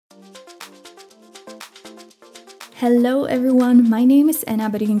Hello everyone, my name is Anna,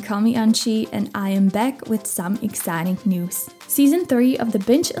 but you can call me Anchi, and I am back with some exciting news. Season 3 of the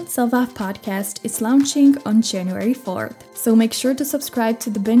Binge and Selvav podcast is launching on January 4th. So make sure to subscribe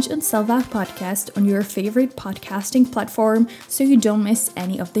to the Binge and Selvav podcast on your favorite podcasting platform so you don't miss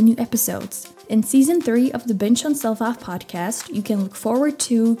any of the new episodes. In Season 3 of the Binge and Selvav podcast, you can look forward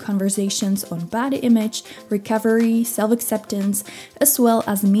to conversations on body image, recovery, self-acceptance, as well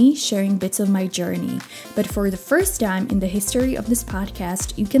as me sharing bits of my journey. But for the first time in the history of this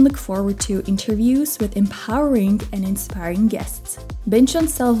podcast, you can look forward to interviews with empowering and inspiring guests. Binge and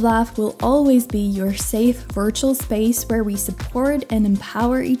Selvav will always be your safe virtual space where we support and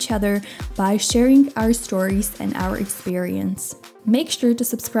empower each other by sharing our stories and our experience. Make sure to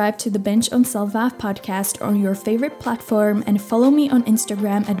subscribe to the Binge on Selvav podcast on your favorite platform and follow me on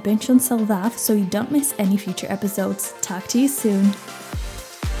Instagram at Binge on Selvav so you don't miss any future episodes. Talk to you soon.